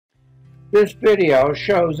This video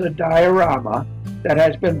shows a diorama that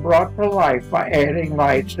has been brought to life by adding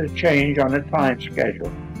lights that change on a time schedule.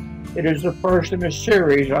 It is the first in a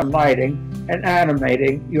series on lighting and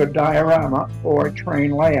animating your diorama or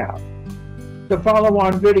train layout. The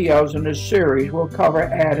follow-on videos in this series will cover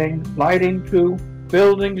adding lighting to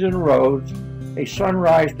buildings and roads, a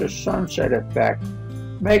sunrise to sunset effect,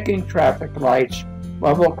 making traffic lights,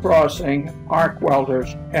 level crossing, arc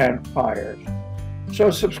welders, and fires. So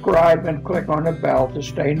subscribe and click on the bell to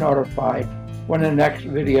stay notified when the next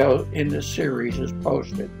video in the series is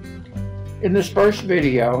posted. In this first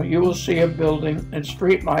video, you will see a building and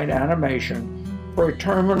streetlight animation for a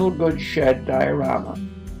terminal goods shed diorama.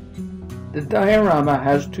 The diorama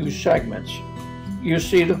has two segments. You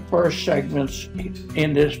see the first segments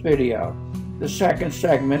in this video. The second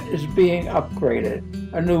segment is being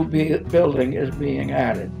upgraded. A new building is being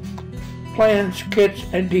added. Plans, kits,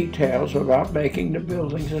 and details about making the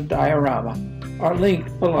buildings and diorama are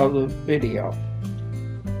linked below the video.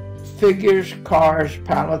 Figures, cars,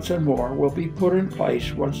 pallets, and more will be put in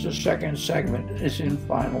place once the second segment is in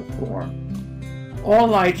final form. All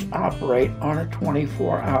lights operate on a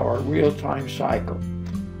 24-hour real-time cycle.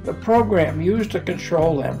 The program used to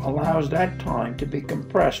control them allows that time to be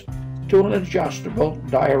compressed to an adjustable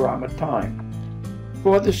diorama time.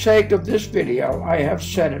 For the sake of this video, I have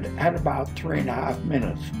set it at about 3.5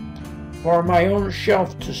 minutes. For my own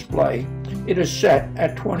shelf display, it is set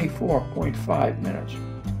at 24.5 minutes.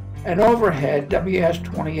 An overhead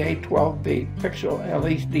WS2812B pixel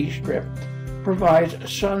LED strip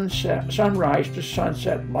provides sunrise to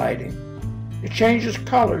sunset lighting. It changes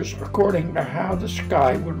colors according to how the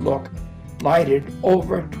sky would look lighted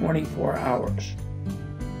over 24 hours.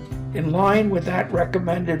 In line with that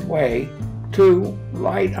recommended way to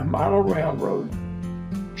light a model railroad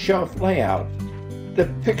shelf layout, the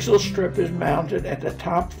pixel strip is mounted at the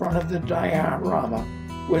top front of the diorama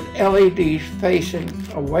with LEDs facing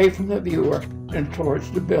away from the viewer and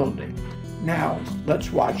towards the building. Now,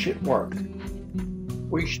 let's watch it work.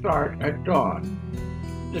 We start at dawn.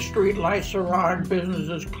 The street lights are on,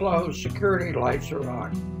 businesses closed, security lights are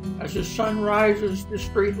on. As the sun rises, the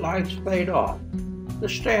street lights fade off. The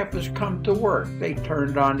staff has come to work. They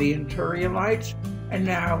turned on the interior lights, and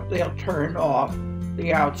now they'll turn off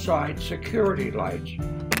the outside security lights.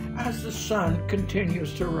 As the sun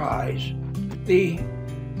continues to rise, the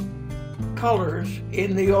colors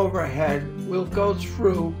in the overhead will go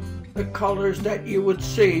through the colors that you would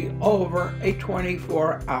see over a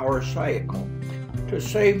 24-hour cycle. To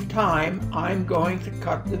save time, I'm going to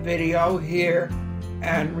cut the video here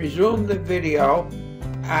and resume the video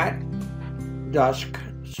at dusk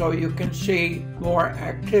so you can see more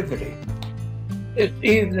activity. This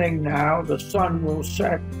evening now, the sun will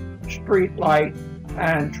set, street light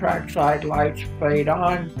and trackside lights fade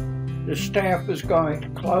on. The staff is going to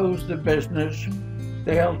close the business.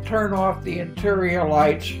 They'll turn off the interior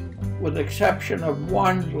lights with exception of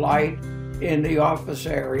one light in the office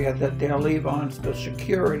area that they'll leave on the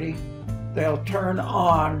security. They'll turn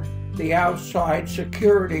on the outside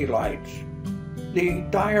security lights. The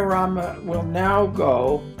diorama will now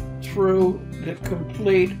go through the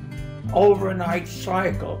complete overnight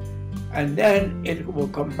cycle, and then it will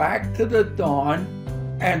come back to the dawn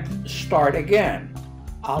and start again.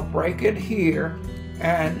 I'll break it here,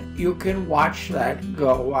 and you can watch that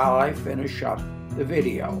go while I finish up the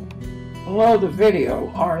video. Below the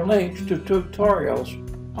video are links to tutorials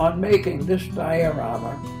on making this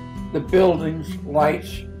diorama, the buildings,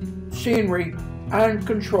 lights, scenery, and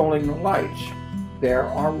controlling the lights. There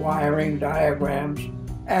are wiring diagrams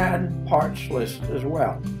and parts lists as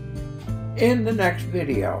well. In the next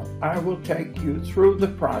video, I will take you through the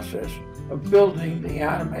process of building the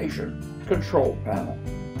animation control panel.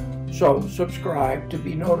 So subscribe to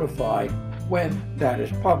be notified when that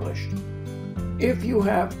is published. If you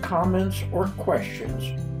have comments or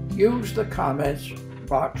questions, use the comments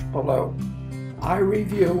box below. I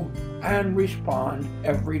review and respond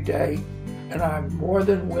every day, and I'm more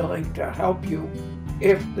than willing to help you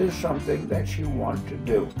if there's something that you want to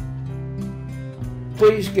do.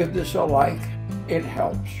 Please give this a like, it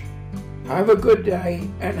helps. Have a good day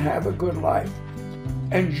and have a good life.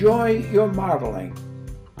 Enjoy your modeling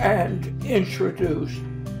and introduce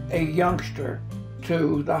a youngster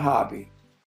to the hobby.